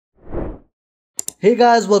Hey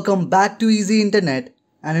guys, welcome back to Easy Internet,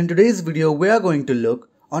 and in today's video we are going to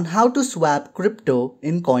look on how to swap crypto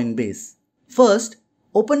in Coinbase. First,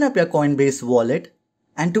 open up your Coinbase wallet,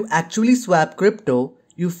 and to actually swap crypto,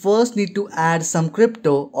 you first need to add some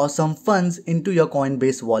crypto or some funds into your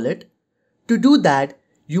Coinbase wallet. To do that,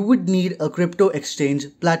 you would need a crypto exchange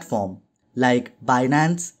platform like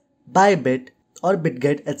Binance, Bybit or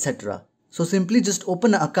BitGet, etc. So simply just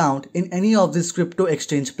open an account in any of these crypto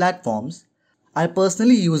exchange platforms. I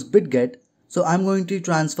personally use BitGet, so I'm going to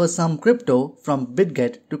transfer some crypto from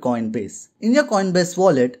BitGet to Coinbase. In your Coinbase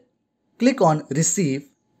wallet, click on Receive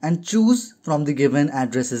and choose from the given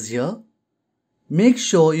addresses here. Make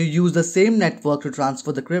sure you use the same network to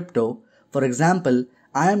transfer the crypto. For example,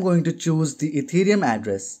 I am going to choose the Ethereum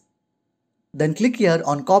address. Then click here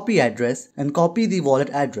on Copy Address and copy the wallet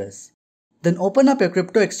address. Then open up your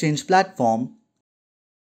crypto exchange platform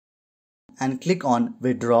and click on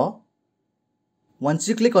Withdraw. Once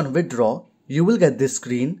you click on Withdraw, you will get this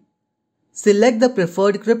screen. Select the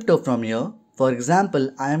preferred crypto from here. For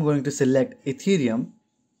example, I am going to select Ethereum.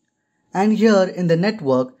 And here in the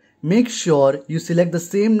network, make sure you select the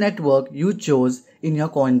same network you chose in your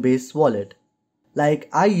Coinbase wallet. Like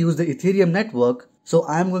I use the Ethereum network, so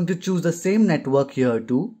I am going to choose the same network here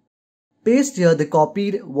too. Paste here the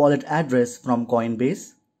copied wallet address from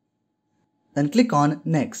Coinbase. Then click on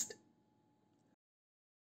Next.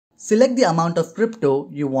 Select the amount of crypto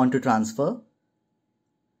you want to transfer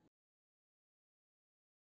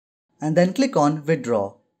and then click on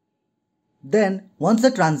Withdraw. Then once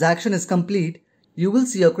the transaction is complete, you will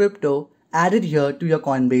see your crypto added here to your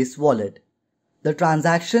Coinbase wallet. The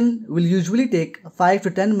transaction will usually take 5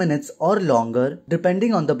 to 10 minutes or longer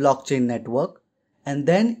depending on the blockchain network, and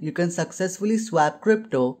then you can successfully swap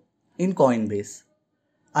crypto in Coinbase.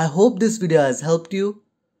 I hope this video has helped you.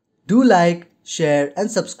 Do like, share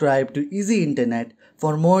and subscribe to Easy Internet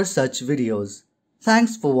for more such videos.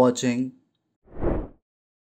 Thanks for watching.